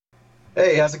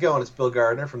Hey, how's it going? It's Bill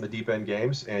Gardner from the Deep End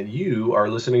Games, and you are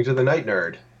listening to The Night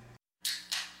Nerd.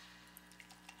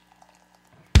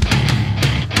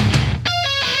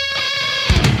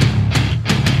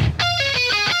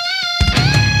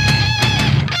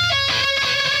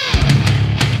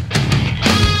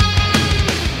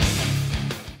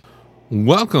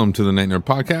 Welcome to the Night Nerd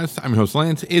Podcast. I'm your host,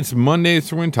 Lance. It's Monday,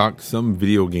 so we're going to talk some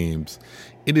video games.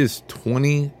 It is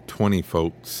 2020,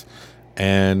 folks,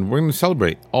 and we're going to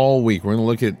celebrate all week. We're going to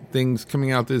look at things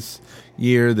coming out this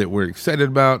year that we're excited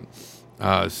about.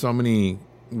 So many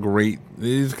great...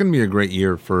 It's going to be a great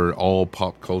year for all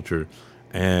pop culture,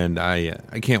 and I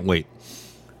can't wait.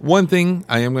 One thing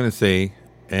I am going to say,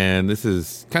 and this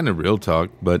is kind of real talk,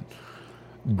 but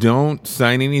don't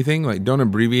sign anything, like don't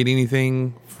abbreviate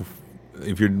anything.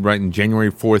 If you're writing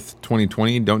January 4th,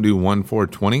 2020, don't do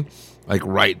 1/4/20. Like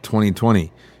write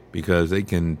 2020 because they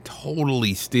can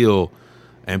totally steal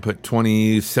and put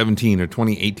 2017 or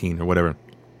 2018 or whatever.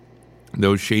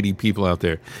 Those shady people out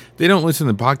there. They don't listen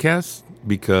to podcasts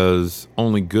because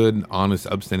only good, honest,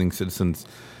 upstanding citizens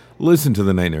listen to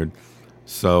the Night Nerd.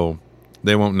 So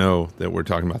they won't know that we're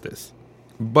talking about this.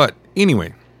 But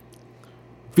anyway,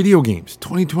 video games,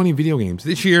 2020 video games.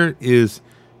 This year is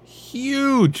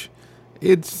huge.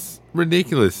 It's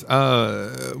ridiculous.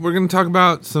 We're going to talk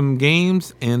about some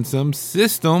games and some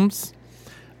systems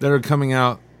that are coming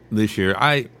out this year.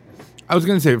 I was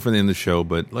going to save it for the end of the show,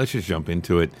 but let's just jump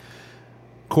into it.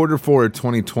 Q4 of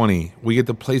 2020, we get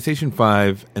the PlayStation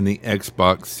 5 and the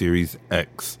Xbox Series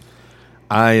X.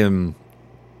 I am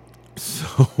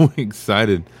so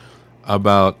excited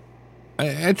about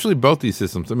actually both these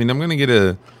systems. I mean, I'm going to get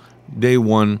a day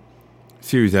one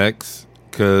Series X,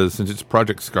 because since it's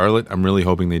Project Scarlet, I'm really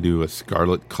hoping they do a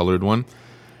scarlet colored one.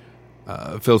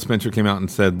 Phil Spencer came out and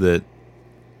said that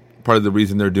part of the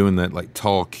reason they're doing that like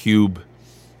tall cube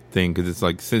thing, because it's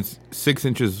like 6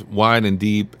 inches wide and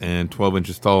deep and 12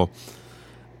 inches tall,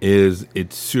 is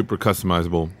it's super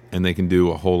customizable and they can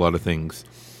do a whole lot of things.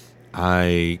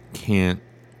 I can't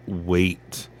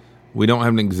wait. We don't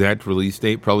have an exact release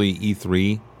date, probably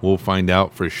E3. We'll find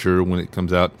out for sure when it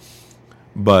comes out.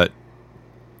 But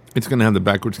it's going to have the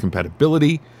backwards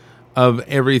compatibility of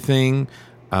everything.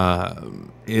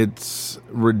 It's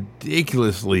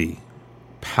ridiculously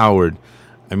powered.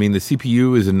 I mean, the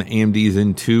CPU is an AMD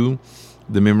Zen 2.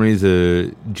 The memory is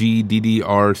a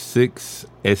GDDR6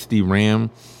 SD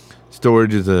RAM.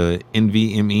 Storage is a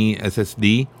NVMe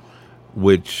SSD,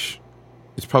 which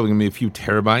is probably going to be a few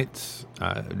terabytes.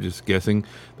 Just guessing.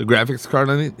 The graphics card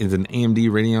on it is an AMD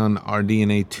Radeon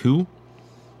RDNA 2.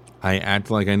 I act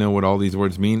like I know what all these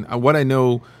words mean. What I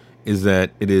know is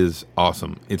that it is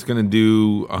awesome. It's going to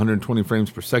do 120 frames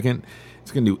per second.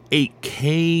 It's going to do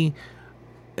 8K.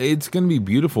 It's going to be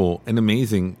beautiful and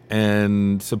amazing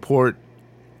and support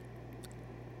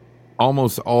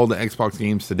almost all the Xbox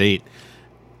games to date.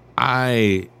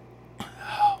 I'm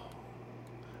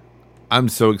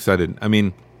so excited. I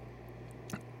mean,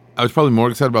 I was probably more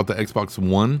excited about the Xbox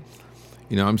One.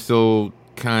 You know, I'm still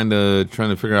kind of trying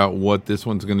to figure out what this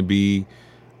one's going to be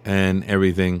and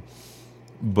everything,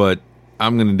 but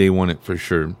I'm going to day one it for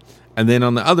sure. And then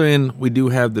on the other end, we do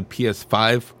have the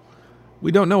PS5.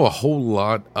 We don't know a whole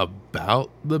lot about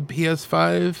the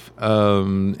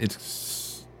PS5.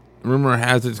 It's rumor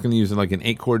has it's going to use like an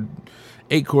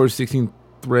 8-core 16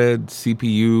 thread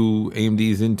CPU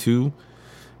AMD Zen 2,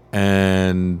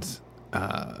 and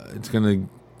it's going to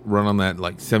run on that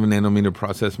like 7 nanometer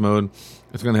process mode.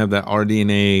 It's going to have that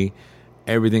RDNA,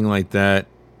 everything like that.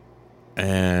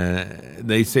 And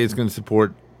they say it's going to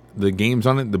support the games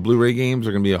on it. The Blu-ray games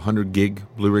are going to be 100 gig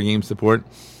Blu-ray game support.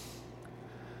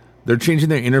 They're changing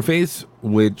their interface,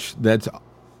 which that's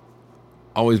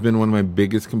always been one of my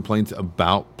biggest complaints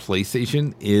about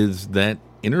PlayStation is that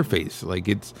interface. Like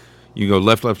it's, you go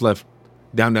left, left, left,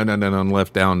 down, down, down, down,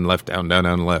 left, down, left, down, down,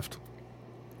 down, left.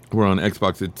 Where on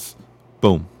Xbox, it's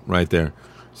boom, right there.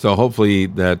 So hopefully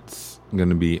that's going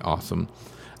to be awesome.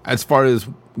 As far as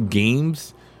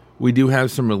games, we do have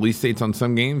some release dates on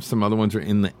some games. Some other ones are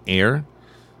in the air.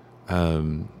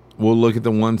 We'll look at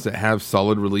the ones that have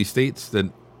solid release dates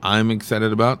that I'm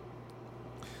excited about.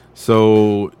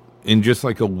 So in just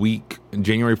like a week,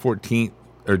 January 14th,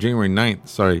 or January 9th,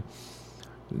 sorry,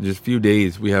 just a few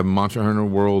days, we have Monster Hunter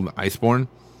World Iceborne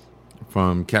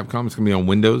from Capcom. It's going to be on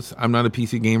Windows. I'm not a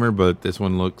PC gamer, but this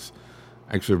one looks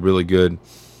actually really good.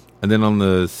 And then on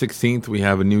the 16th, we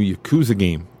have a new Yakuza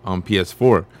game on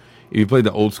PS4. If you play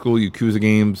the old school Yakuza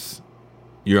games,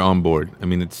 you're on board. I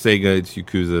mean, it's Sega, it's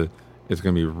Yakuza. It's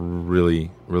going to be really,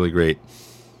 really great.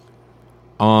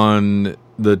 On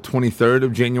the 23rd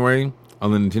of January,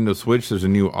 on the Nintendo Switch, there's a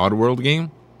new Oddworld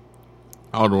game.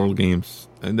 Outer World games.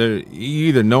 And you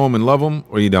either know them and love them,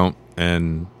 or you don't,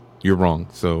 and you're wrong.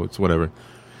 So it's whatever.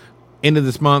 End of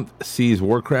this month sees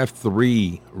Warcraft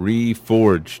 3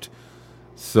 Reforged.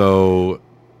 So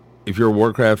if you're a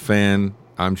Warcraft fan,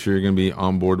 I'm sure you're going to be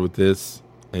on board with this.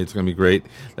 It's going to be great.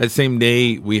 That same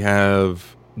day, we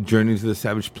have Journey to the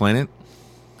Savage Planet,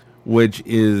 which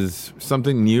is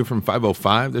something new from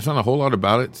 505. There's not a whole lot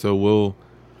about it, so we'll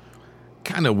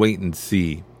kind of wait and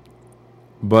see.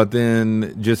 But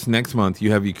then just next month,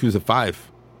 you have Yakuza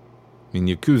 5. I mean,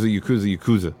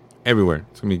 Yakuza, everywhere.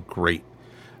 It's going to be great.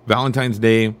 Valentine's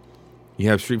Day, you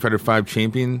have Street Fighter 5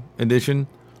 Champion Edition.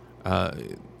 I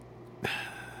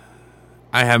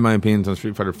have my opinions on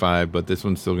Street Fighter 5, but this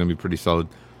one's still going to be pretty solid.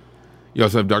 You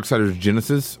also have Darksiders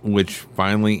Genesis, which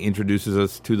finally introduces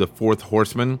us to the Fourth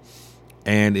Horseman.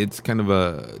 And it's kind of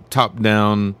a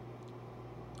top-down-ish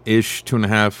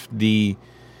 2.5D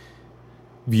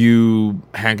view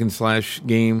hack and slash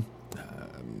game.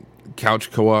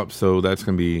 Couch co-op, so that's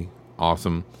going to be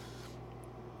awesome.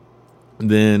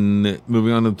 Then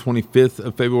moving on to the 25th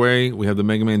of February, we have the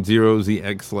Mega Man Zero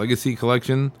ZX Legacy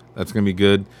Collection. That's going to be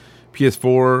good.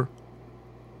 PS4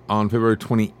 on February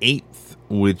 28th,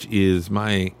 which is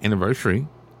my anniversary.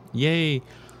 Yay!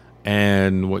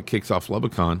 And what kicks off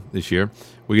Lubicon this year,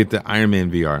 we get the Iron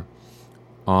Man VR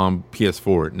on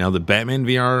PS4. Now, the Batman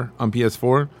VR on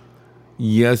PS4,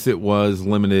 yes, it was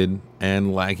limited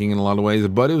and lacking in a lot of ways,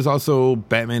 but it was also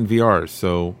Batman VR,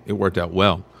 so it worked out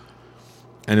well.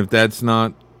 And if that's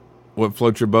not what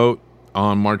floats your boat,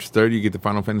 on March 3rd, you get the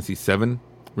Final Fantasy VII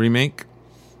Remake.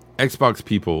 Xbox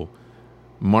people,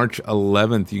 March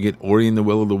 11th, you get Ori and the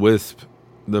Will of the Wisp.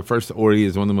 The first Ori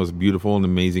is one of the most beautiful and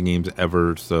amazing games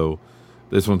ever, so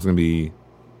this one's going to be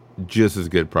just as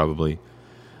good, probably.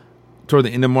 Toward the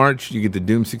end of March, you get the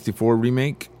Doom 64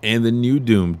 Remake and the new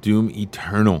Doom, Doom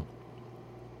Eternal,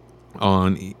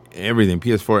 on everything.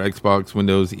 PS4, Xbox,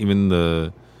 Windows, even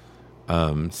the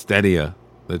Stadia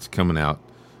that's coming out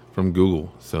from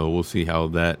Google. So we'll see how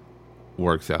that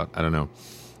works out. I don't know.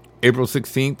 April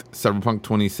 16th, Cyberpunk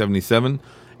 2077.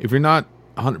 If you're not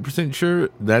 100% sure,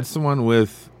 that's the one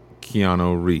with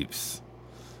Keanu Reeves.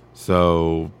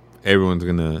 So everyone's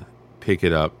going to pick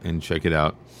it up and check it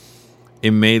out.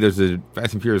 In May, there's a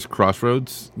Fast and Furious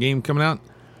Crossroads game coming out,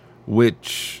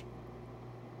 which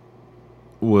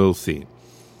we'll see.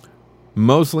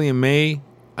 Mostly in May,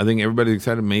 I think everybody's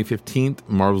excited. May 15th,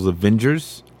 Marvel's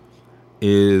Avengers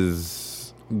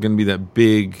is going to be that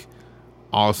big,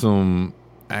 awesome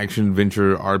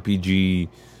action-adventure RPG,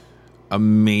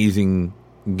 amazing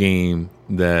game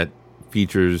that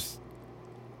features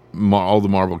all the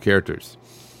Marvel characters.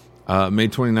 May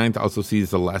 29th also sees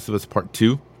The Last of Us Part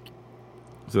 2.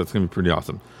 So that's going to be pretty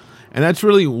awesome. And that's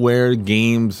really where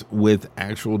games with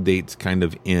actual dates kind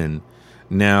of end.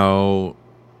 Now,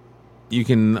 you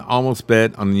can almost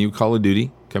bet on the new Call of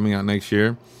Duty coming out next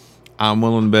year. I'm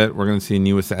willing to bet we're going to see a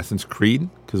new Assassin's Creed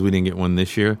because we didn't get one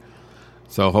this year.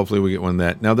 So hopefully we get one of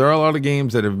that. Now, there are a lot of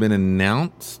games that have been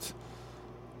announced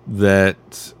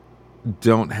that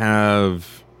don't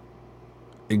have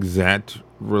exact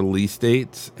release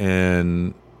dates,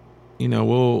 and you know,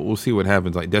 we'll see what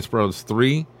happens. Like Desperados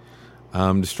 3,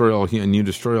 Destroy All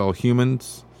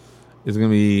Humans is going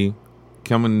to be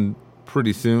coming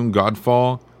pretty soon.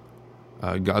 Godfall,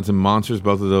 Gods and Monsters,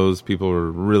 both of those people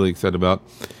are really excited about.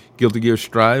 Guilty Gear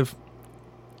Strive.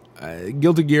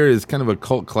 Guilty Gear is kind of a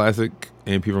cult classic,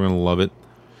 and people are going to love it.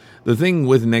 The thing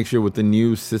with next year, with the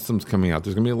new systems coming out,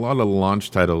 there's going to be a lot of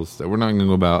launch titles that we're not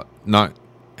going to not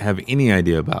have any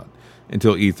idea about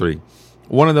until E3.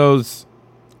 One of those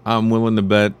I'm willing to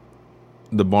bet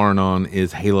the barn on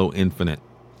is Halo Infinite.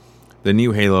 The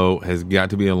new Halo has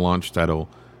got to be a launch title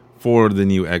for the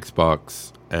new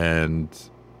Xbox, and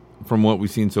from what we've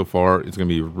seen so far, it's going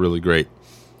to be really great.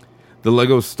 The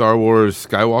Lego Star Wars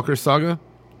Skywalker Saga.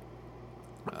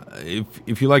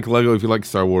 If you like Lego, if you like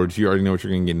Star Wars, you already know what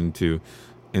you're going to get into.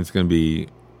 And it's going to be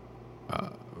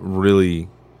really,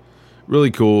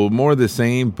 really cool. More of the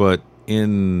same, but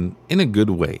in a good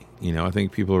way. You know, I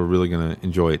think people are really going to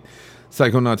enjoy it.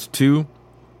 Psychonauts 2,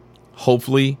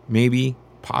 hopefully, maybe,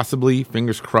 possibly,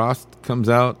 fingers crossed, comes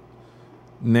out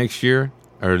next year,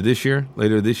 or this year,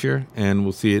 later this year, and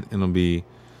we'll see it, and it'll be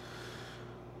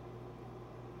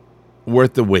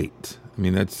worth the wait. I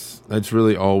mean, that's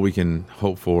really all we can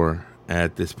hope for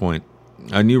at this point.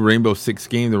 A new Rainbow Six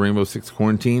game, the Rainbow Six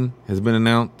Quarantine, has been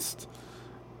announced.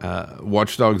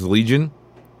 Watch Dogs Legion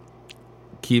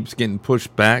keeps getting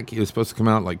pushed back. It was supposed to come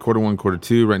out like quarter 1, quarter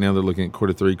 2. Right now they're looking at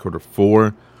quarter 3, quarter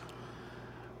 4.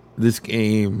 This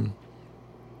game,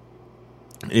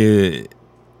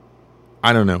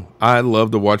 I don't know. I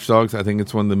love the Watch Dogs. I think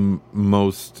it's one of the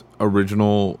most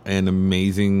original and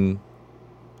amazing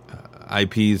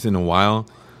IPs in a while.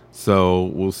 So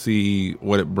we'll see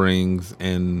what it brings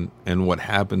and what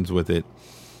happens with it.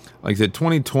 Like I said,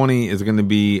 2020 is going to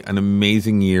be an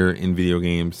amazing year in video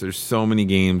games. There's so many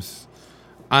games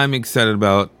I'm excited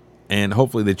about, and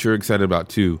hopefully that you're excited about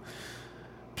too.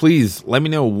 Please let me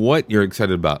know what you're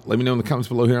excited about. Let me know in the comments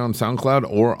below here on SoundCloud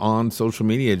or on social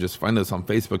media. Just find us on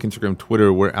Facebook, Instagram,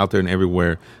 Twitter. We're out there and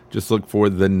everywhere. Just look for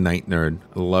The Night Nerd.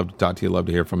 I love to talk to you. Love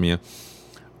to hear from you.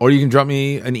 Or you can drop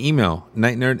me an email,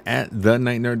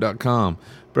 nightnerd@thenightnerd.com.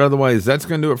 But otherwise, that's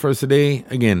going to do it for us today.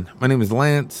 Again, my name is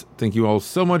Lance. Thank you all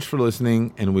so much for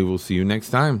listening, and we will see you next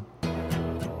time.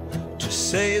 To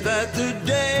say that the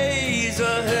days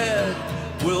ahead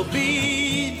will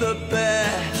be the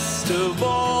best of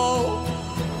all.